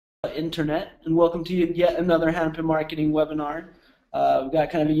Internet, and welcome to yet another Hennepin Marketing webinar. We've got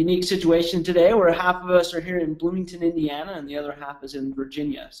kind of a unique situation today where half of us are here in Bloomington, Indiana, and the other half is in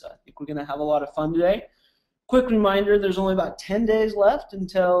Virginia. So I think we're going to have a lot of fun today. Quick reminder, there's only about 10 days left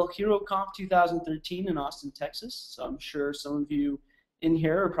until HeroConf 2013 in Austin, Texas. So I'm sure some of you in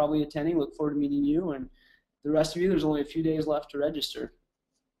here are probably attending. Look forward to meeting you. And the rest of you, there's only a few days left to register.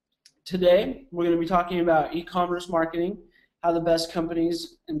 Today, we're going to be talking about e-commerce marketing, how the best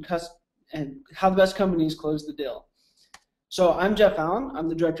companies close the deal. So I'm Jeff Allen. I'm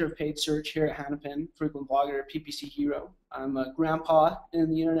the Director of Paid Search here at Hennepin, frequent blogger at PPC Hero. I'm a grandpa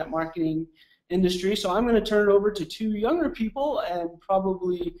in the internet marketing industry, so I'm going to turn it over to two younger people and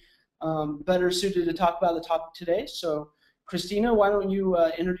probably better suited to talk about the topic today. So Christina, why don't you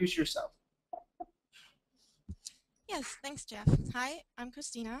introduce yourself? Yes, thanks, Jeff. Hi, I'm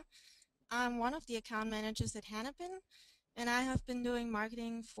Christina. I'm one of the account managers at Hennepin, and I have been doing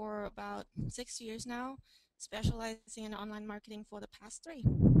marketing for about 6 years now, specializing in online marketing for the past 3.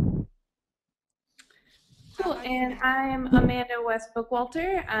 Cool, and I'm Amanda West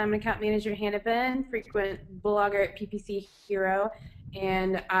Bookwalter. I'm an account manager at Hennepin, frequent blogger at PPC Hero,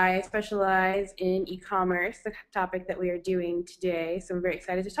 and I specialize in e-commerce, the topic that we are doing today. So I'm very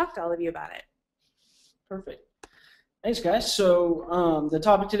excited to talk to all of you about it. Perfect. Thanks, guys. So the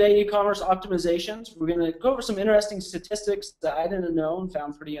topic today, e-commerce optimizations. We're going to go over some interesting statistics that I didn't know and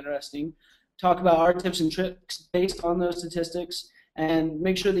found pretty interesting. Talk about our tips and tricks based on those statistics, and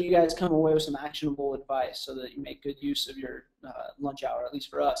make sure that you guys come away with some actionable advice so that you make good use of your lunch hour, at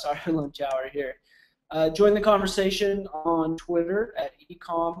least for us, our lunch hour here. Join the conversation on Twitter at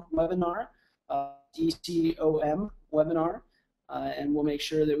ecomwebinar, DCOM webinar. And we'll make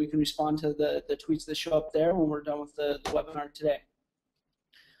sure that we can respond to the tweets that show up there when we're done with the webinar today.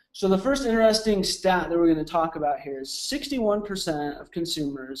 So the first interesting stat that we're going to talk about here is 61% of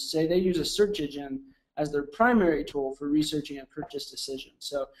consumers say they use a search engine as their primary tool for researching a purchase decision.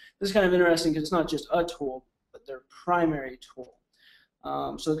 So this is kind of interesting because it's not just a tool, but their primary tool.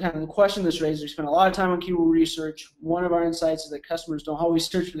 So kind of the question this raises, we spend a lot of time on keyword research. One of our insights is that customers don't always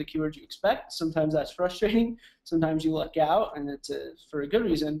search for the keywords you expect. Sometimes that's frustrating. Sometimes you luck out, and it's for a good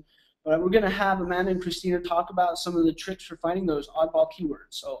reason. But we're going to have Amanda and Christina talk about some of the tricks for finding those oddball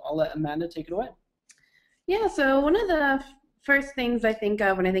keywords. So I'll let Amanda take it away. Yeah, so one of the first things I think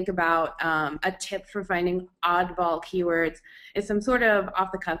of when I think about a tip for finding oddball keywords is some sort of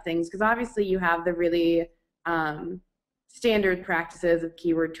off-the-cuff things, because obviously you have the really standard practices of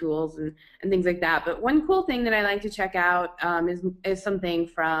keyword tools and things like that. But one cool thing that I like to check out is something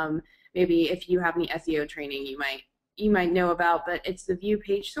from maybe if you have any SEO training you might know about, but it's the view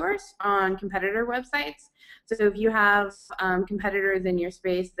page source on competitor websites. So if you have competitors in your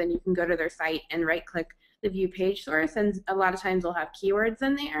space, then you can go to their site and right-click the view page source, and a lot of times they'll have keywords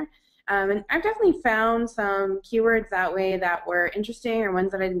in there. And I've definitely found some keywords that way that were interesting or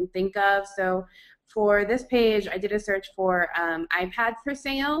ones that I didn't think of. So for this page, I did a search for iPads for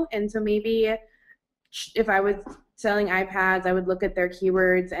sale, and so maybe if I was selling iPads, I would look at their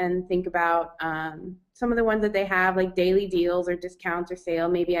keywords and think about some of the ones that they have, like daily deals or discounts or sale.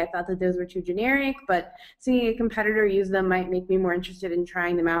 Maybe I thought that those were too generic, but seeing a competitor use them might make me more interested in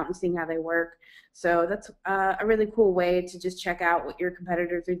trying them out and seeing how they work. So that's a really cool way to just check out what your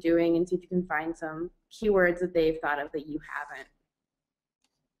competitors are doing and see if you can find some keywords that they've thought of that you haven't.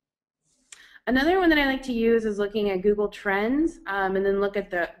 Another one that I like to use is looking at Google Trends and then look at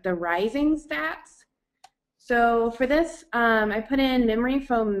the rising stats. So for this, I put in memory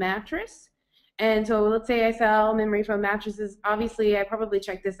foam mattress. And so let's say I sell memory foam mattresses. Obviously, I probably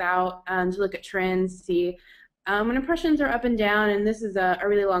check this out to look at trends, see when impressions are up and down, and this is a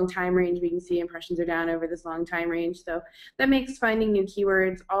really long time range. We can see impressions are down over this long time range. So that makes finding new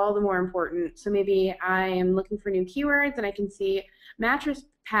keywords all the more important. So maybe I am looking for new keywords, and I can see mattress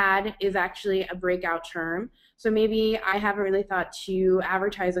pad is actually a breakout term. So maybe I haven't really thought to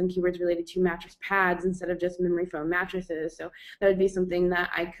advertise on keywords related to mattress pads instead of just memory foam mattresses. So that would be something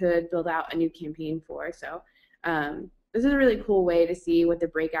that I could build out a new campaign for. So this is a really cool way to see what the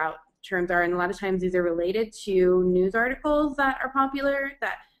breakout terms are, and a lot of times these are related to news articles that are popular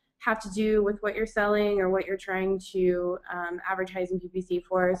that have to do with what you're selling or what you're trying to advertise in PPC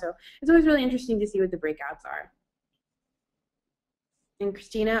for. So it's always really interesting to see what the breakouts are. And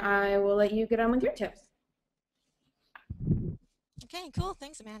Christina, I will let you get on with your tips. Okay, cool.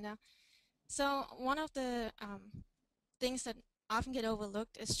 Thanks, Amanda. So one of the things that often get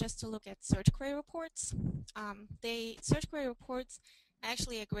overlooked is just to look at search query reports. Search query reports are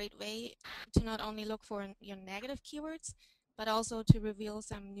actually a great way to not only look for your negative keywords, but also to reveal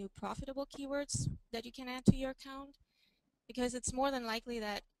some new profitable keywords that you can add to your account. because it's more than likely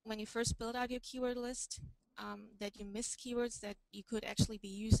that when you first build out your keyword list, that you miss keywords that you could actually be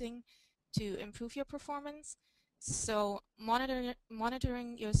using to improve your performance. So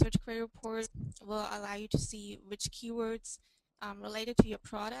monitoring your search query report will allow you to see which keywords related to your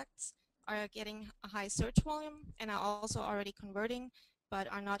products are getting a high search volume and are also already converting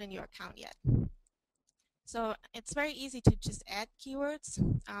but are not in your account yet. So it's very easy to just add keywords.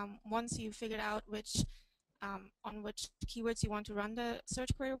 Once you've figured out on which keywords you want to run the search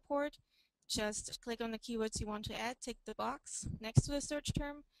query report, just click on the keywords you want to add, tick the box next to the search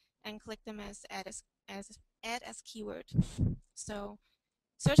term, and click them as add as keyword. So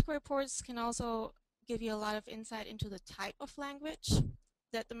search query reports can also give you a lot of insight into the type of language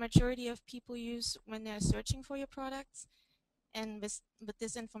that the majority of people use when they're searching for your products. And with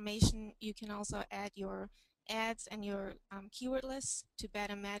this information, you can also add your ads and your keyword lists to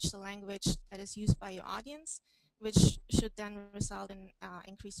better match the language that is used by your audience, which should then result in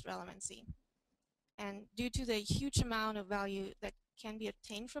increased relevancy. And due to the huge amount of value that can be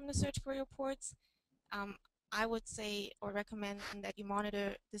obtained from the search query reports, I would say or recommend that you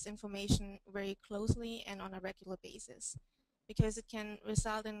monitor this information very closely and on a regular basis, because it can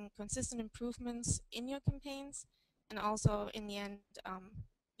result in consistent improvements in your campaigns, and also in the end,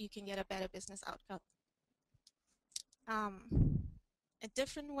 you can get a better business outcome. A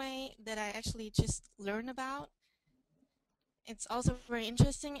different way that I actually just learned about, it's also very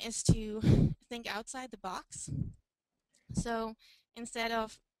interesting, is to think outside the box. So instead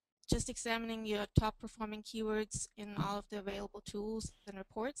of just examining your top performing keywords in all of the available tools and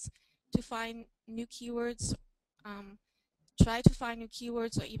reports to find new keywords, try to find new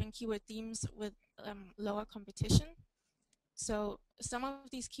keywords or even keyword themes with lower competition. So some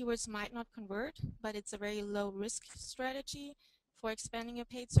of these keywords might not convert, but it's a very low risk strategy for expanding your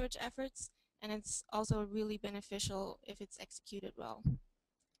paid search efforts, and it's also really beneficial if it's executed well.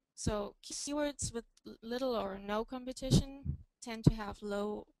 So keywords with little or no competition tend to have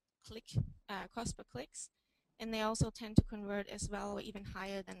low cost per clicks, and they also tend to convert as well, or even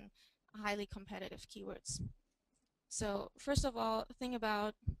higher than highly competitive keywords. So first of all, think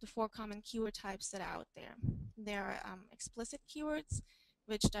about the 4 common keyword types that are out there. There are explicit keywords,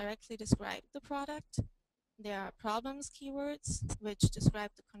 which directly describe the product. There are problems keywords, which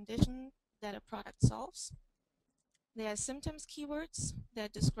describe the condition that a product solves. There are symptoms keywords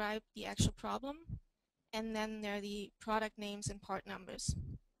that describe the actual problem. And then there are the product names and part numbers.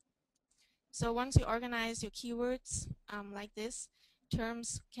 So once you organize your keywords like this,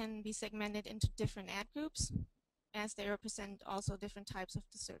 terms can be segmented into different ad groups, as they represent also different types of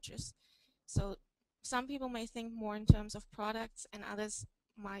the searchers. So some people may think more in terms of products, and others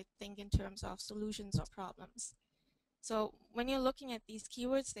might think in terms of solutions or problems. So when you're looking at these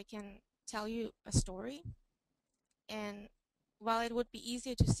keywords, they can tell you a story. And while it would be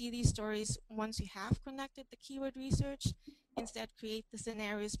easier to see these stories once you have conducted the keyword research, instead create the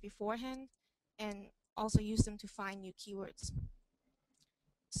scenarios beforehand and also use them to find new keywords.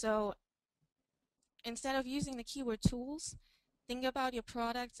 So instead of using the keyword tools, think about your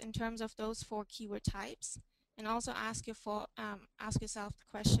products in terms of those 4 keyword types, and also ask yourself the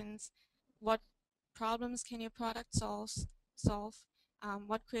questions: what problems can your product solve?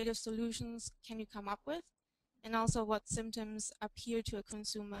 What creative solutions can you come up with? And also, what symptoms appear to a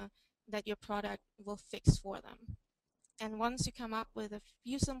consumer that your product will fix for them? And once you come up with a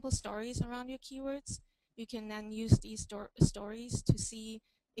few simple stories around your keywords, you can then use these stories to see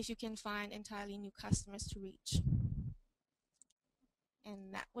if you can find entirely new customers to reach.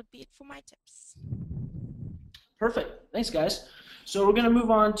 And that would be it for my tips. Perfect. Thanks, guys. So we're going to move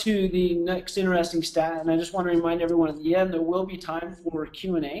on to the next interesting stat, and I just want to remind everyone at the end there will be time for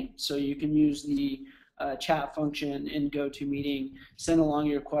Q&A, so you can use the chat function in GoToMeeting, send along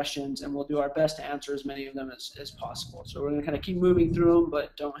your questions, and we'll do our best to answer as many of them as possible. So we're going to kind of keep moving through them,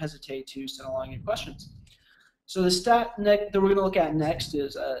 but don't hesitate to send along your questions. So the stat that we're going to look at next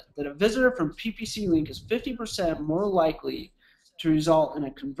is that a visitor from PPC link is 50% more likely to result in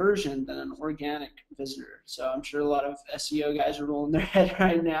a conversion than an organic visitor. So I'm sure a lot of SEO guys are rolling their head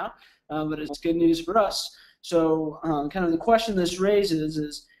right now, but it's good news for us. So kind of the question this raises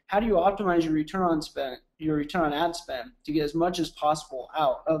is, how do you optimize your return on ad spend to get as much as possible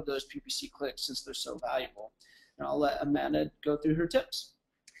out of those PPC clicks, since they're so valuable? And I'll let Amanda go through her tips.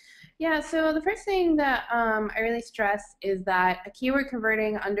 Yeah, so the first thing that I really stress is that a keyword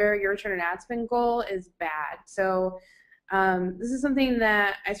converting under your return on ad spend goal is bad. So this is something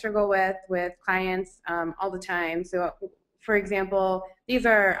that I struggle with clients all the time. So for example, these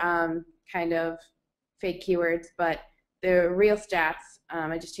are kind of fake keywords, but they're real stats.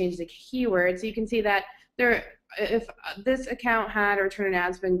 I just changed the keyword, so you can see that there if this account had a return on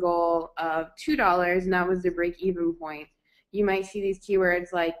ad spend goal of $2 and that was the break-even point, you might see these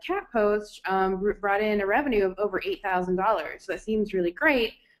keywords like cat post brought in a revenue of over $8,000. So that seems really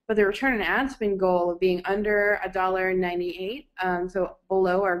great, but the return on ad spend goal of being under $1.98, so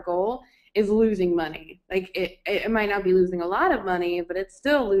below our goal, is losing money. Like it might not be losing a lot of money, but it's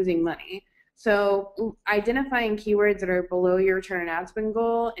still losing money. So identifying keywords that are below your return on ad spend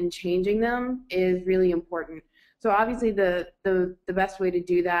goal and changing them is really important. So obviously the best way to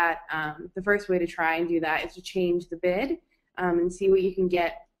do that, the first way to try and do that is to change the bid and see what you can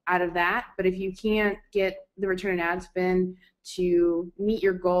get out of that. But if you can't get the return on ad spend to meet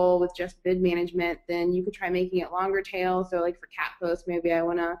your goal with just bid management, then you could try making it longer tail. So like for cat posts, maybe I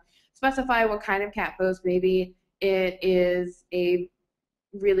want to specify what kind of cat post. Maybe it is a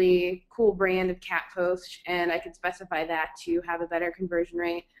really cool brand of cat post, and I could specify that to have a better conversion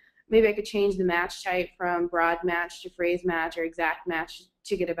rate. Maybe I could change the match type from broad match to phrase match or exact match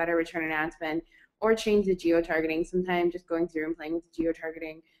to get a better return on ad spend, or change the geo-targeting. Sometimes just going through and playing with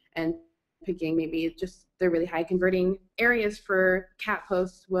geo-targeting and picking maybe just the really high converting areas for cat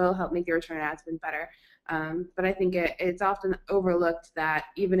posts will help make your return on ad spend better. But I think it's often overlooked that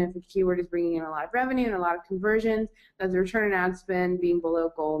even if a keyword is bringing in a lot of revenue and a lot of conversions, that the return on ad spend being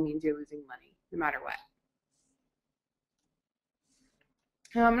below goal means you're losing money no matter what.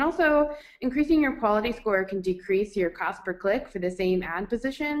 And also, increasing your quality score can decrease your cost per click for the same ad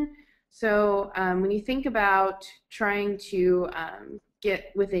position. So when you think about trying to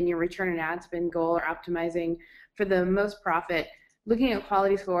get within your return on ad spend goal or optimizing for the most profit, looking at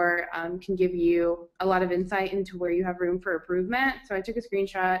quality score can give you a lot of insight into where you have room for improvement. So I took a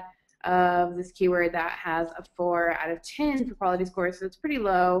screenshot of this keyword that has a 4 out of 10 for quality score, so it's pretty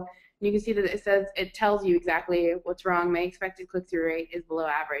low. And you can see that it tells you exactly what's wrong. My expected click-through rate is below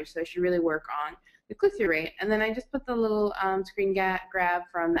average, so I should really work on the click-through rate. And then I just put the little screen grab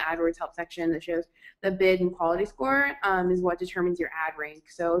from the AdWords help section that shows the bid and quality score is what determines your ad rank.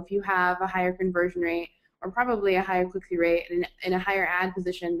 So if you have a higher conversion rate or probably a higher click-through rate and a higher ad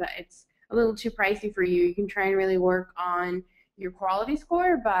position, but it's a little too pricey for you, you can try and really work on your quality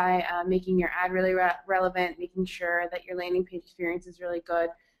score by making your ad really relevant, making sure that your landing page experience is really good,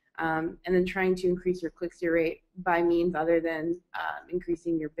 and then trying to increase your click-through rate by means other than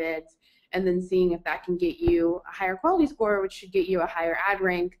increasing your bids, and then seeing if that can get you a higher quality score, which should get you a higher ad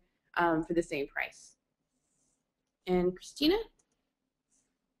rank for the same price. And Christina?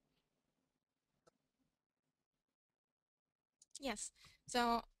 Yes.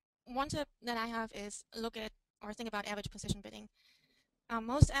 So one tip that I have is look at or think about average position bidding.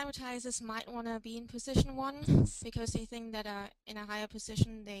 Most advertisers might want to be in position 1 because they think that in a higher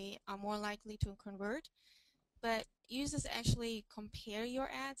position they are more likely to convert. But users actually compare your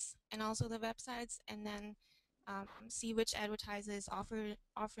ads and also the websites, and then see which advertiser is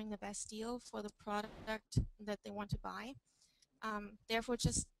offering the best deal for the product that they want to buy. Therefore,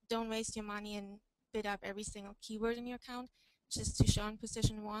 just don't waste your money and bid up every single keyword in your account just to show in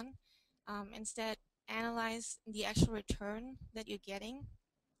position 1. Instead, analyze the actual return that you're getting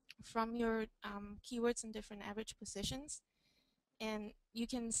from your keywords in different average positions, and you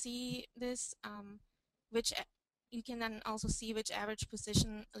can see this you can then also see which average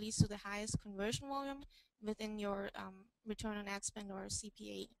position leads to the highest conversion volume within your return on ad spend or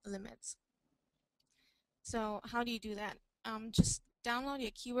CPA limits. So how do you do that? Just download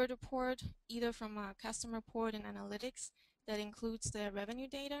your keyword report either from a custom report in analytics that includes the revenue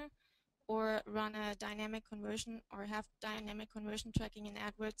data, or run a dynamic conversion or have dynamic conversion tracking in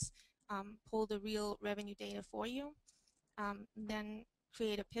AdWords pull the real revenue data for you. Then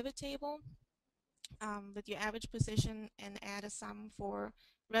create a pivot table with your average position and add a sum for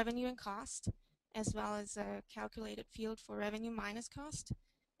revenue and cost, as well as a calculated field for revenue minus cost.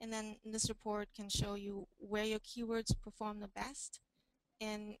 And then this report can show you where your keywords perform the best,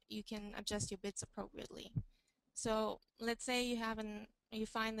 and you can adjust your bids appropriately. So let's say you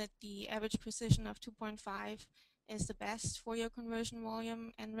find that the average position of 2.5 is the best for your conversion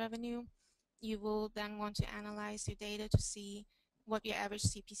volume and revenue. You will then want to analyze your data to see what your average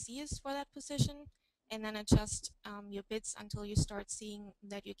CPC is for that position, and then adjust your bids until you start seeing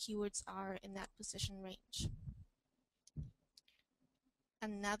that your keywords are in that position range.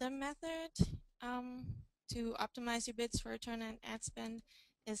 Another method to optimize your bids for return on ad spend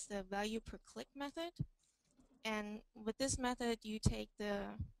is the value per click method. And with this method, you take the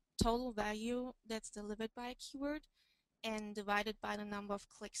total value that's delivered by a keyword and divide it by the number of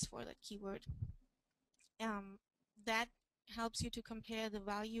clicks for that keyword. That helps you to compare the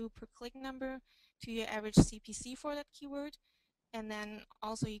value per click number to your average CPC for that keyword. And then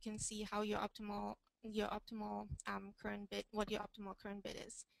also you can see how your optimal your optimal current bid, what your optimal current bid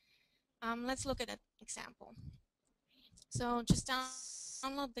is. Let's look at an example. So just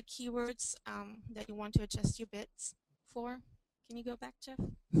download the keywords that you want to adjust your bids for. Can you go back, Jeff?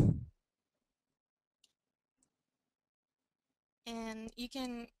 And you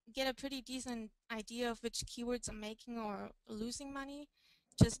can get a pretty decent idea of which keywords are making or losing money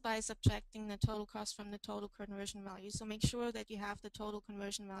just by subtracting the total cost from the total conversion value. So make sure that you have the total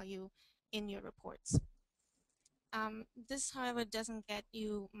conversion value in your reports. This, however, doesn't get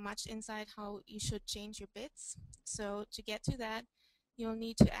you much insight how you should change your bids. So to get to that, you'll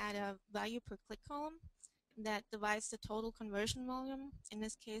need to add a value per click column that divides the total conversion volume, in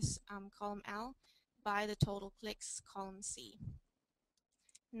this case column L, by the total clicks, column C.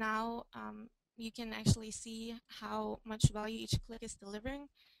 Now you can actually see how much value each click is delivering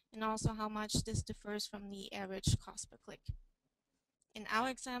and also how much this differs from the average cost per click. In our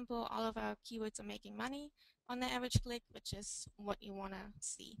example, all of our keywords are making money on the average click, which is what you want to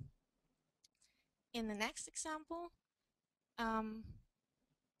see. In the next example,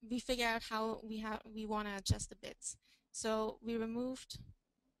 we figure out how we want to adjust the bids. So we removed,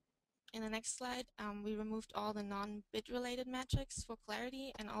 in the next slide, we removed all the non-bid related metrics for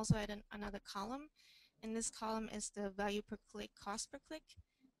clarity and also added another column. And this column is the value per click, cost per click,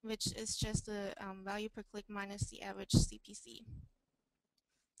 which is just the value per click minus the average CPC.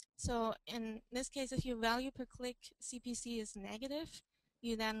 So in this case, if your value per click CPC is negative,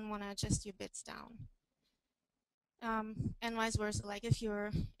 you then want to adjust your bids down. And vice versa, like if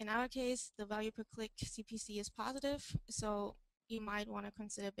you're, in our case, the value per click CPC is positive, so you might want to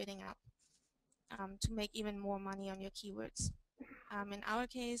consider bidding up to make even more money on your keywords. In our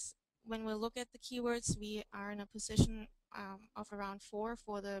case, when we look at the keywords, we are in a position of around 4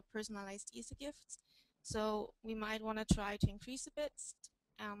 for the personalized Easter gifts. So we might want to try to increase the bids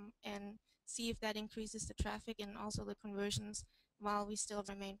and see if that increases the traffic and also the conversions while we still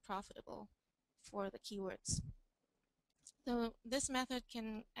remain profitable for the keywords. So this method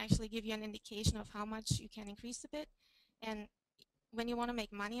can actually give you an indication of how much you can increase the bid. And when you want to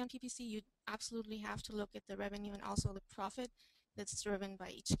make money on PPC, you absolutely have to look at the revenue and also the profit that's driven by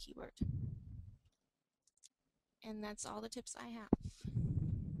each keyword. And that's all the tips I have.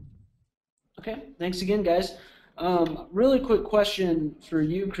 Okay, thanks again, guys. Really quick question for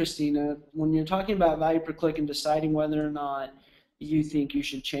you, Christina. When you're talking about value per click and deciding whether or not you think you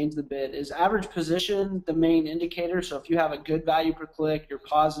should change the bid, is average position the main indicator? So if you have a good value per click, you're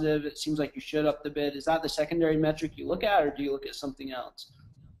positive, it seems like you should up the bid. Is that the secondary metric you look at, or do you look at something else?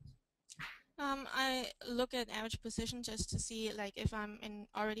 I look at average position just to see, like, if I'm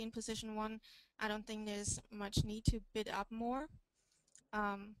already in position 1, I don't think there's much need to bid up more.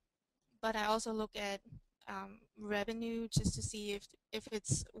 But I also look at revenue just to see if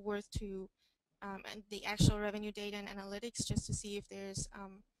it's worth to, and the actual revenue data and analytics just to see if there's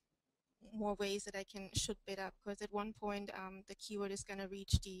more ways that I should bid up, because at one point the keyword is going to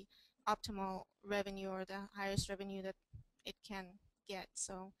reach the optimal revenue or the highest revenue that it can get.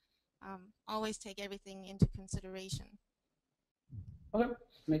 So always take everything into consideration. Okay,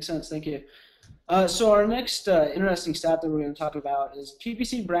 makes sense. Thank you. So our next interesting stat that we're going to talk about is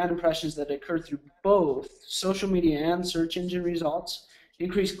PPC brand impressions that occur through both social media and search engine results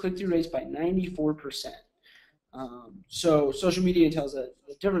increase click-through rates by 94%. So social media entails a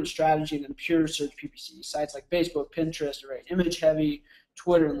different strategy than pure search PPC. Sites like Facebook, Pinterest are very image-heavy,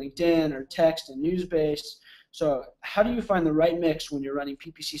 Twitter and LinkedIn are text and news-based. So how do you find the right mix when you're running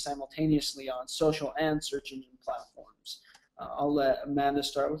PPC simultaneously on social and search engine platforms? I'll let Amanda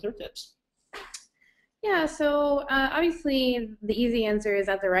start with her tips. Yeah, so obviously the easy answer is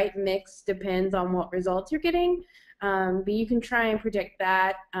that the right mix depends on what results you're getting, but you can try and predict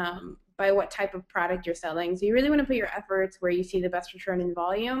that by what type of product you're selling. So you really want to put your efforts where you see the best return in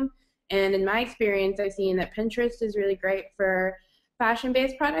volume. And in my experience, I've seen that Pinterest is really great for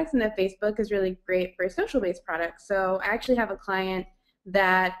fashion-based products and that Facebook is really great for social-based products. So I actually have a client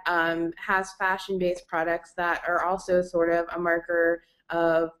that has fashion-based products that are also sort of a marker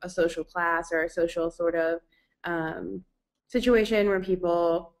of a social class or a social sort of situation where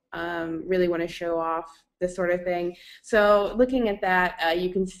people really want to show off this sort of thing. So looking at that,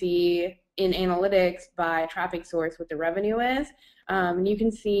 you can see in analytics by traffic source what the revenue is. And you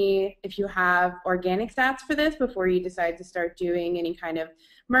can see if you have organic stats for this before you decide to start doing any kind of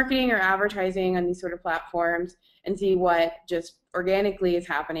marketing or advertising on these sort of platforms, and see what just organically is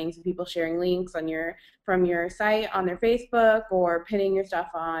happening. So people sharing links on from your site on their Facebook or pinning your stuff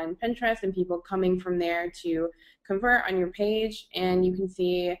on Pinterest and people coming from there to convert on your page. And you can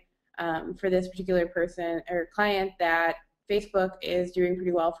see for this particular person or client that Facebook is doing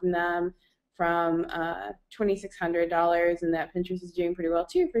pretty well from them from $2,600, and that Pinterest is doing pretty well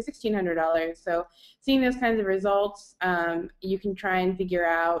too for $1,600. So seeing those kinds of results, you can try and figure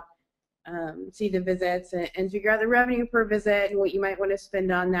out, see the visits and figure out the revenue per visit and what you might want to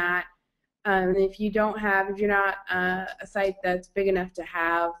spend on that. If you're not a site that's big enough to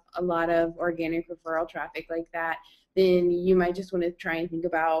have a lot of organic referral traffic like that, then you might just want to try and think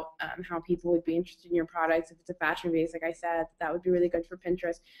about how people would be interested in your products. If it's a fashion base, like I said, that would be really good for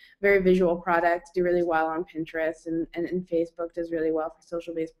Pinterest. Very visual products do really well on Pinterest, and Facebook does really well for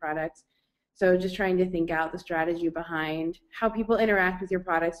social-based products. So just trying to think out the strategy behind how people interact with your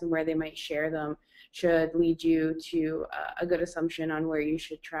products and where they might share them should lead you to a good assumption on where you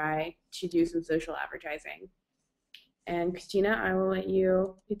should try to do some social advertising. And Christina, I will let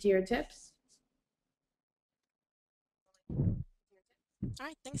you get to your tips. All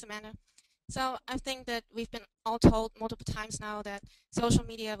right, thanks, Amanda. So I think that we've been all told multiple times now that social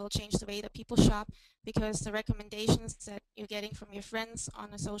media will change the way that people shop, because the recommendations that you're getting from your friends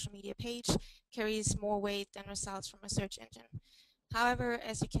on a social media page carries more weight than results from a search engine. However,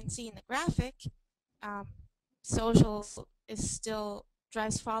 as you can see in the graphic, social is still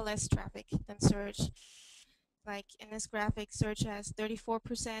drives far less traffic than search. Like in this graphic, search has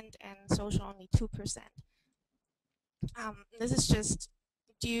 34% and social only 2%. This is just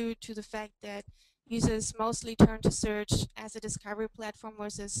due to the fact that users mostly turn to search as a discovery platform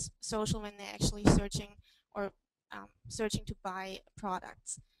versus social when they're actually searching or searching to buy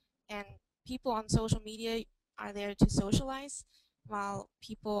products. And people on social media are there to socialize, while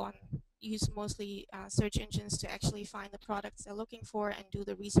people use mostly search engines to actually find the products they're looking for and do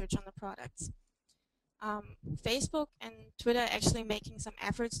the research on the products. Facebook and Twitter are actually making some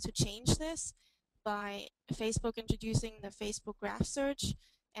efforts to change this by Facebook introducing the Facebook graph search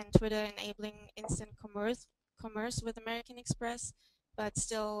and Twitter enabling instant commerce with American Express, but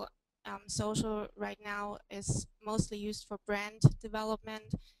still social right now is mostly used for brand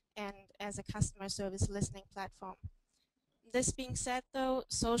development and as a customer service listening platform. This being said, though,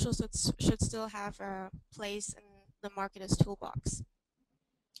 social should still have a place in the marketer's toolbox.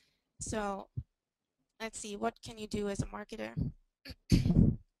 So let's see, what can you do as a marketer?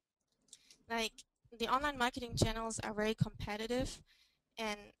 Like, the online marketing channels are very competitive,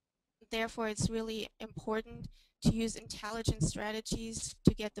 and therefore it's really important to use intelligent strategies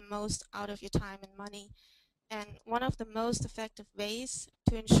to get the most out of your time and money. And one of the most effective ways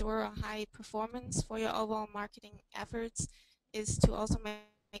to ensure a high performance for your overall marketing efforts is to also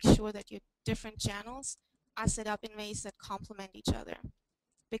make sure that your different channels are set up in ways that complement each other.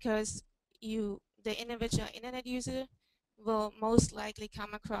 Because the individual internet user will most likely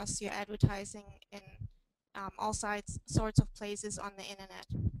come across your advertising in all sorts of places on the internet.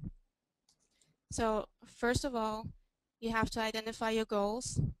 So first of all, you have to identify your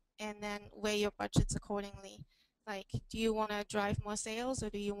goals and then weigh your budgets accordingly. Like, do you want to drive more sales, or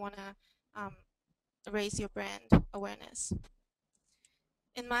do you want to raise your brand awareness?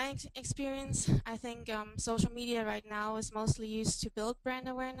 In my experience, I think social media right now is mostly used to build brand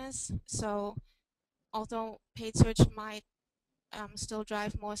awareness. So although paid search might still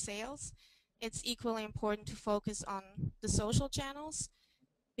drive more sales, it's equally important to focus on the social channels,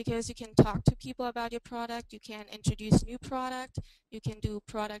 because you can talk to people about your product, you can introduce new product, you can do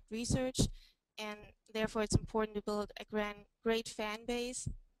product research, and therefore it's important to build a great fan base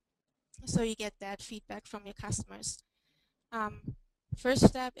so you get that feedback from your customers. First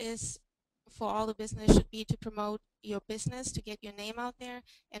step is for all the business should be to promote your business, to get your name out there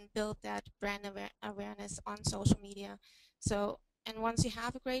and build that brand awareness on social media. So, and once you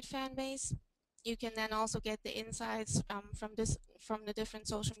have a great fan base, you can then also get the insights from the different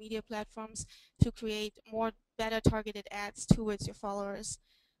social media platforms to create better targeted ads towards your followers,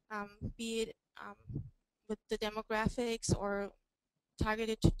 be it with the demographics or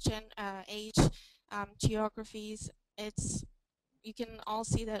targeted to age, geographies. You can all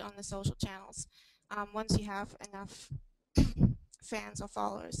see that on the social channels once you have enough fans or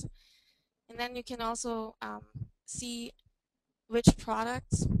followers. And then you can also see which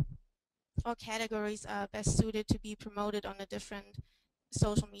products or categories are best suited to be promoted on the different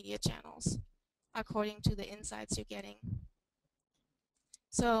social media channels according to the insights you're getting.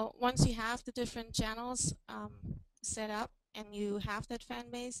 So once you have the different channels set up and you have that fan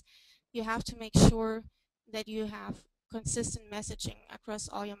base, you have to make sure that you have consistent messaging across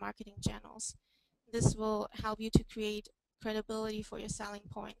all your marketing channels. This will help you to create credibility for your selling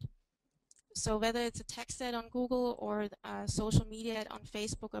point. So whether it's a text ad on Google or a social media ad on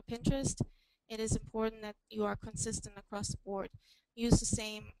Facebook or Pinterest, it is important that you are consistent across the board. Use the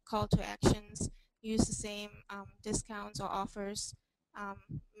same call to actions, use the same discounts or offers,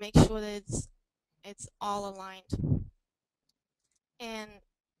 make sure that it's all aligned. And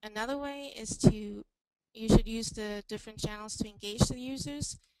another way is you should use the different channels to engage the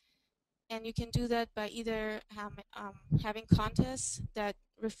users. And you can do that by either having contests that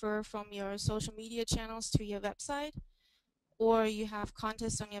refer from your social media channels to your website, or you have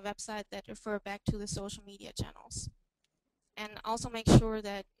contests on your website that refer back to the social media channels. And also make sure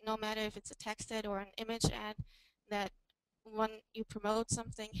that no matter if it's a text ad or an image ad, that when you promote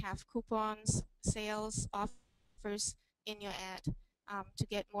something, have coupons, sales, offers in your ad to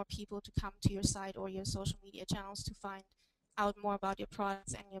get more people to come to your site or your social media channels to find out more about your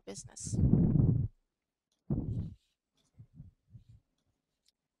products and your business.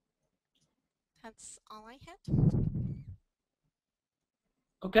 That's all I had.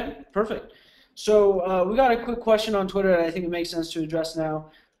 Okay, perfect. So we got a quick question on Twitter that I think it makes sense to address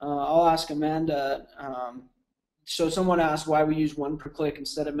now. I'll ask Amanda. So someone asked why we use one per click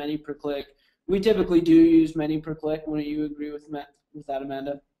instead of many per click. We typically do use many per click. Wouldn't you agree with that,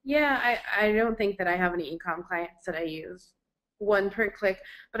 Amanda? Yeah, I don't think that I have any e-com clients that I use one per click,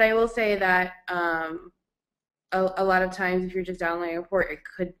 but I will say that a lot of times if you're just downloading a report, it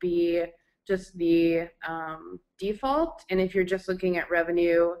could be just the default, and if you're just looking at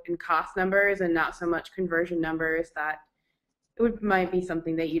revenue and cost numbers and not so much conversion numbers, that might be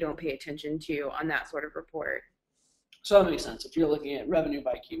something that you don't pay attention to on that sort of report. So that makes sense. If you're looking at revenue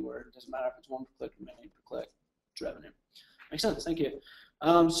by keyword, it doesn't matter if it's one per click or many per click, it's revenue. Makes sense, thank you.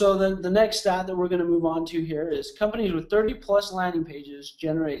 So then the next stat that we're going to move on to here is companies with 30 plus landing pages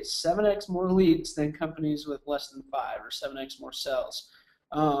generate 7x more leads than companies with less than 5, or 7x more sales.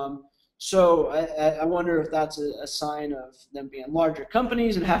 So I wonder if that's a sign of them being larger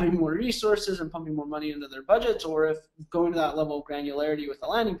companies and having more resources and pumping more money into their budgets, or if going to that level of granularity with a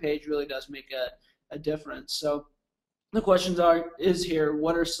landing page really does make a difference. So the questions is here,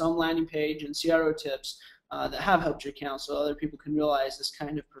 what are some landing page and CRO tips that have helped your account so other people can realize this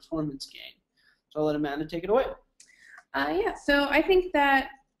kind of performance gain? So I'll let Amanda take it away. Yeah, so I think that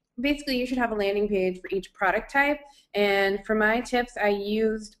basically you should have a landing page for each product type. And for my tips, I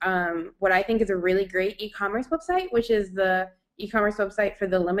used what I think is a really great e-commerce website, which is the e-commerce website for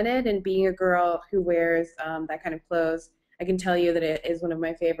The Limited. And being a girl who wears that kind of clothes, I can tell you that it is one of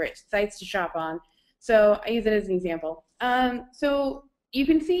my favorite sites to shop on. So I use it as an example. So you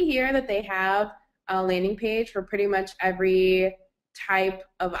can see here that they have a landing page for pretty much every type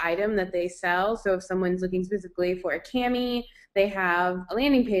of item that they sell. So if someone's looking specifically for a cami, they have a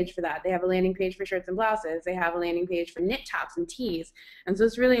landing page for that. They have a landing page for shirts and blouses. They have a landing page for knit tops and tees. And so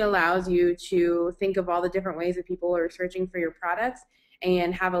this really allows you to think of all the different ways that people are searching for your products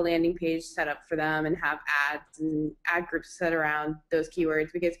and have a landing page set up for them and have ads and ad groups set around those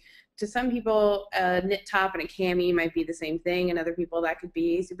keywords, because to some people, a knit top and a cami might be the same thing, and other people that could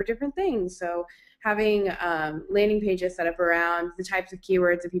be super different things. So having landing pages set up around the types of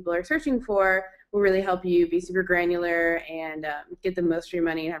keywords that people are searching for will really help you be super granular and get the most for your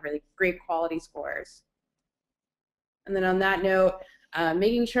money and have really great quality scores. And then on that note,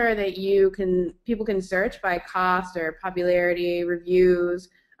 making sure that people can search by cost or popularity, reviews,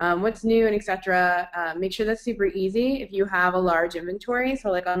 what's new, and etc. Make sure that's super easy if you have a large inventory. So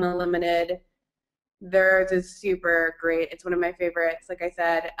like on the Limited, theirs is super great. It's one of my favorites. Like I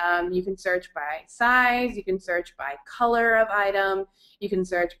said, you can search by size, you can search by color of item, you can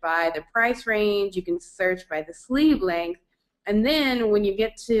search by the price range, you can search by the sleeve length. And then when you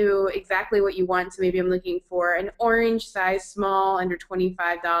get to exactly what you want, so maybe I'm looking for an orange size small under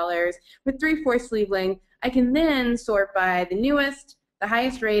 $25 with 3/4 sleeve length, I can then sort by the newest, the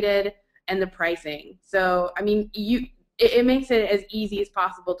highest rated, and the pricing. So, I mean, it makes it as easy as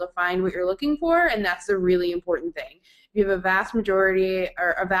possible to find what you're looking for, and that's a really important thing. If you have a vast majority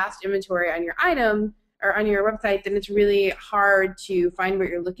or a vast inventory on your item or on your website, then it's really hard to find what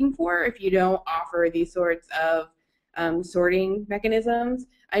you're looking for if you don't offer these sorts of sorting mechanisms.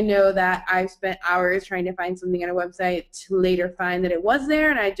 I know that I've spent hours trying to find something on a website to later find that it was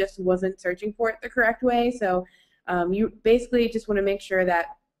there and I just wasn't searching for it the correct way. So you basically just want to make sure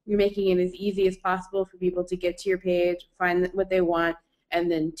that you're making it as easy as possible for people to get to your page, find what they want,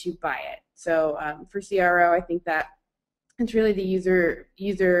 and then to buy it. So for CRO, I think that it's really the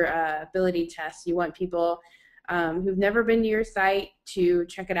user ability test. You want people who've never been to your site to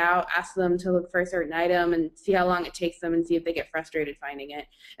check it out, ask them to look for a certain item and see how long it takes them and see if they get frustrated finding it.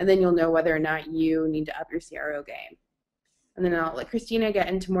 And then you'll know whether or not you need to up your CRO game. And then I'll let Christina get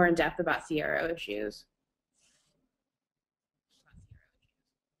into more in depth about CRO issues.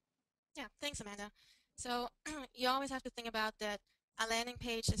 Yeah, thanks, Amanda. So you always have to think about that a landing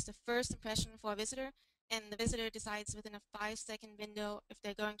page is the first impression for a visitor, and the visitor decides within a 5-second window if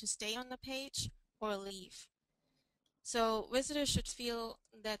they're going to stay on the page or leave. So visitors should feel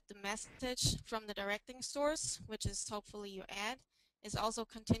that the message from the directing source, which is hopefully your ad, is also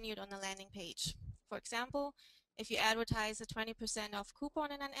continued on the landing page. For example, if you advertise a 20% off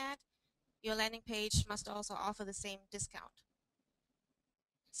coupon in an ad, your landing page must also offer the same discount.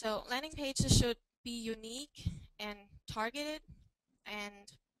 So landing pages should be unique and targeted,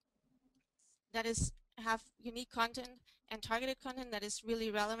 and that is have unique content and targeted content that is really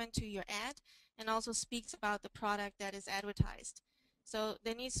relevant to your ad and also speaks about the product that is advertised. So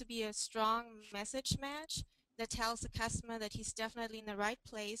there needs to be a strong message match that tells the customer that he's definitely in the right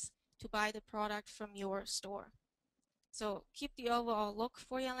place to buy the product from your store. So keep the overall look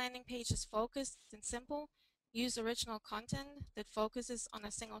for your landing pages focused and simple. Use original content that focuses on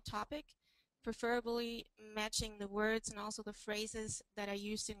a single topic, preferably matching the words and also the phrases that are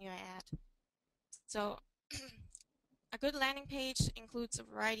used in your ad. So a good landing page includes a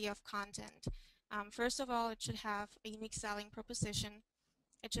variety of content. First of all, it should have a unique selling proposition.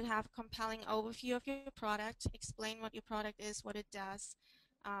 It should have a compelling overview of your product, explain what your product is, what it does,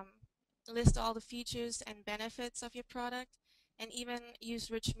 um, list all the features and benefits of your product, and even use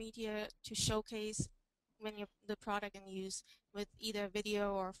rich media to showcase when the product in use with either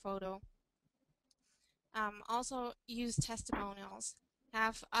video or photo. Also use testimonials.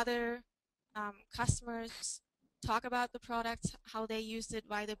 Have other customers talk about the product, how they used it,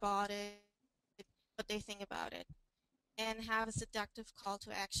 why they bought it, what they think about it, and have a seductive call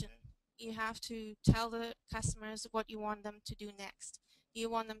to action. You have to tell the customers what you want them to do next. You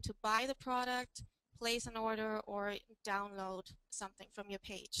want them to buy the product, place an order, or download something from your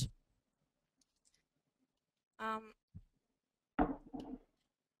page.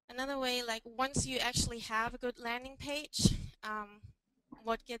 Another way, like once you actually have a good landing page,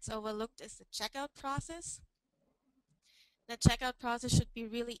 what gets overlooked is the checkout process. The checkout process should be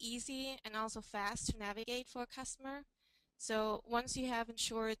really easy and also fast to navigate for a customer. So once you have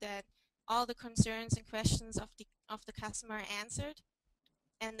ensured that all the concerns and questions of the customer are answered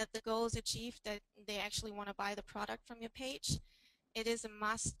and that the goal is achieved, that they actually want to buy the product from your page, it is a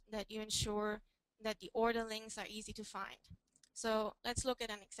must that you ensure that the order links are easy to find. So let's look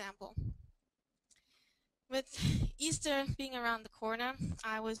at an example. With Easter being around the corner,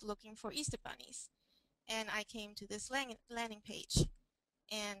 I was looking for Easter bunnies, and I came to this landing page.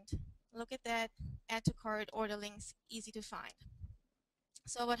 And look at that, add to cart, order links, easy to find.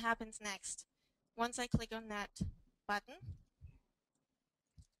 So what happens next? Once I click on that button,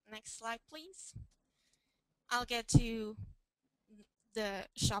 next slide please, I'll get to the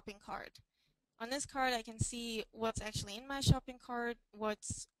shopping cart. On this card I can see what's actually in my shopping cart,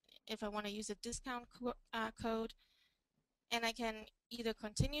 what's if I want to use a discount code, and I can either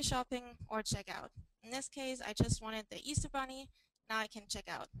continue shopping or check out. In this case, I just wanted the Easter bunny. Now I can check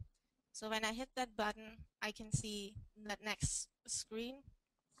out. So when I hit that button, I can see that next screen,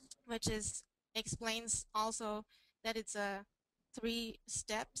 which explains also that it's 3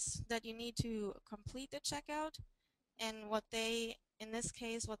 steps that you need to complete the checkout. And in this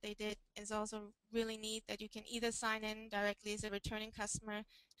case, what they did is also really neat that you can either sign in directly as a returning customer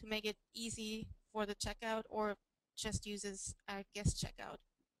to make it easy for the checkout, or just uses a guest checkout.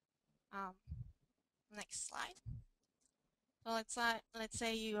 Next slide. So let's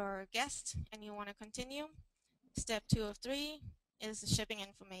say you are a guest and you want to continue. Step 2 of 3 is the shipping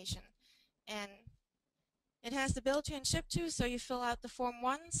information, and it has the bill to and ship to, so you fill out the form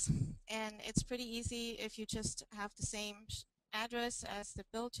once, and it's pretty easy if you just have the same address as the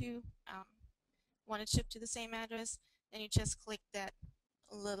bill to, want it shipped to the same address, then you just click that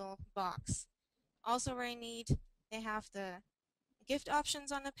little box. Also very neat, they have the gift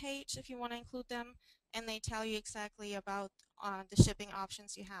options on the page if you want to include them, and they tell you exactly about the shipping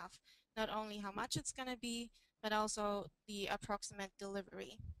options you have. Not only how much it's going to be, but also the approximate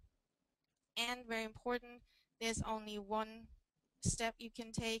delivery. And very important, there's only one step you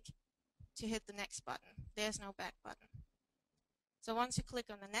can take to hit the next button. There's no back button. So once you click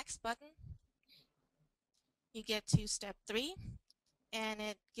on the next button, you get to step 3, and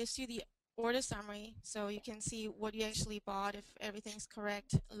it gives you the order summary, so you can see what you actually bought, if everything's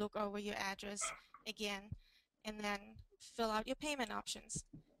correct, look over your address again, and then fill out your payment options.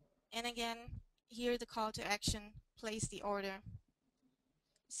 And again, here the call to action, place the order.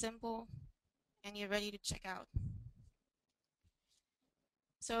 Simple, and you're ready to check out.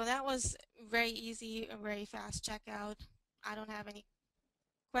 So that was very easy, a very fast checkout. I don't have any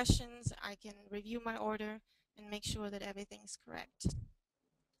questions. I can review my order and make sure that everything's correct.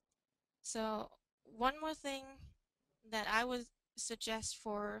 So one more thing that I would suggest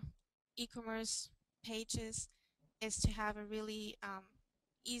for e-commerce pages is to have a really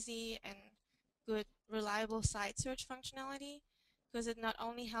easy and good, reliable site search functionality, because it not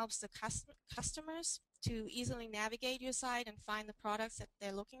only helps the customers to easily navigate your site and find the products that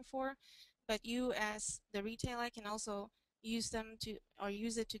they're looking for, but you as the retailer can also use them to, or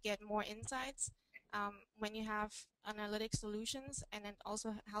use it to get more insights when you have analytic solutions, and it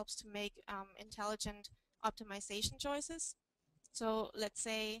also helps to make intelligent optimization choices. So let's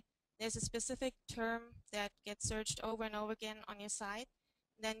say there's a specific term that gets searched over and over again on your site,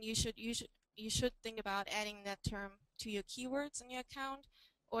 then you should think about adding that term to your keywords in your account,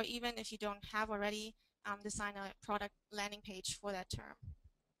 or even if you don't have already, design a product landing page for that term.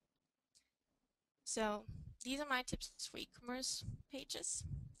 So these are my tips for e-commerce pages,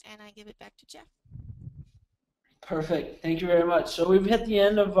 and I give it back to Jeff. Perfect. Thank you very much. So we've hit the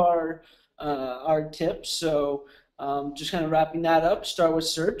end of our tips. So just kind of wrapping that up. Start with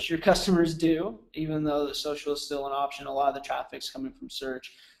search. Your customers do, even though the social is still an option. A lot of the traffic's coming from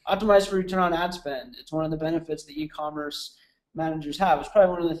search. Optimize for return on ad spend. It's one of the benefits that e-commerce managers have. It's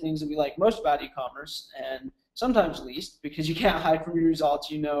probably one of the things that we like most about e-commerce, and sometimes least, because you can't hide from your results.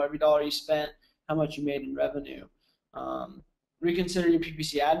 You know every dollar you spent, how much you made in revenue. Reconsider your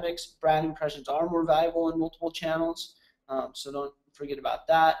PPC ad mix. Brand impressions are more valuable in multiple channels, so don't forget about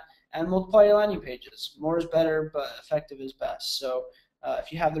that. And multiply your landing pages. More is better, but effective is best. So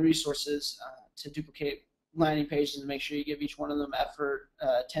if you have the resources to duplicate landing pages and make sure you give each one of them effort,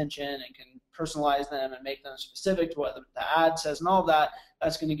 attention, and can personalize them and make them specific to what the ad says and all of that,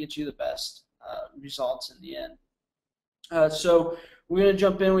 that's going to get you the best results in the end. So we're going to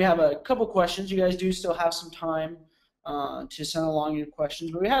jump in. We have a couple questions. You guys do still have some time to send along your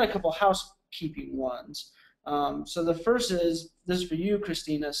questions, but we had a couple housekeeping ones. So the first is, this is for you,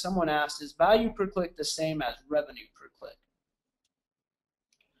 Christina. Someone asked, is value per click the same as revenue per click?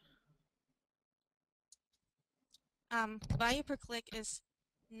 Value per click is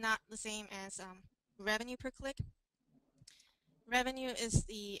not the same as revenue per click. Revenue is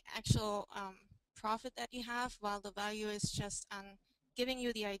the actual profit that you have, while the value is just giving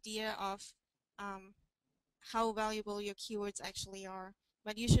you the idea of how valuable your keywords actually are.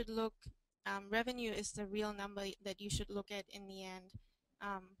 But you should look, revenue is the real number that you should look at in the end.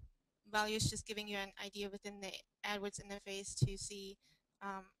 Value is just giving you an idea within the AdWords interface to see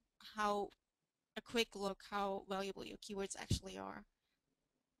a quick look how valuable your keywords actually are.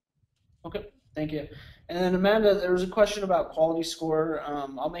 Okay, thank you. And then Amanda, there was a question about quality score.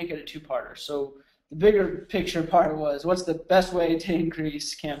 I'll make it a two-parter. So the bigger picture part was, what's the best way to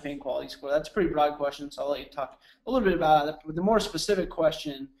increase campaign quality score? That's a pretty broad question, so I'll let you talk a little bit about it. But the more specific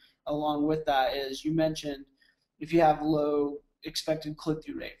question along with that is, you mentioned if you have low expected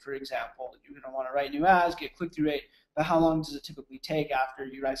click-through rate, for example, you're going to want to write new ads, get click-through rate, but how long does it typically take after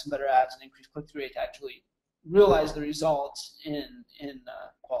you write some better ads and increase click-through rate to actually realize the results in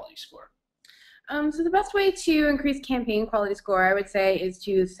quality score? So the best way to increase campaign quality score, I would say, is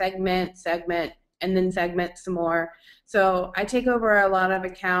to segment, and then segment some more. So I take over a lot of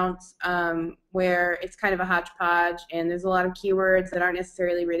accounts where it's kind of a hodgepodge, and there's a lot of keywords that aren't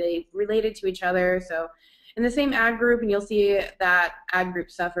necessarily related to each other. So in the same ad group, and you'll see that ad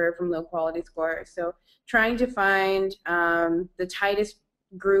group suffer from low quality scores. So trying to find the tightest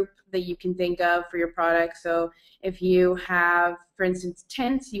group that you can think of for your product. So if you have, for instance,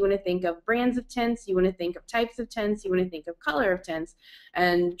 tents, you want to think of brands of tents, you want to think of types of tents, you want to think of color of tents,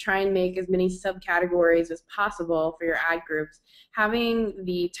 and try and make as many subcategories as possible for your ad groups. Having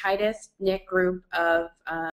the tightest knit group of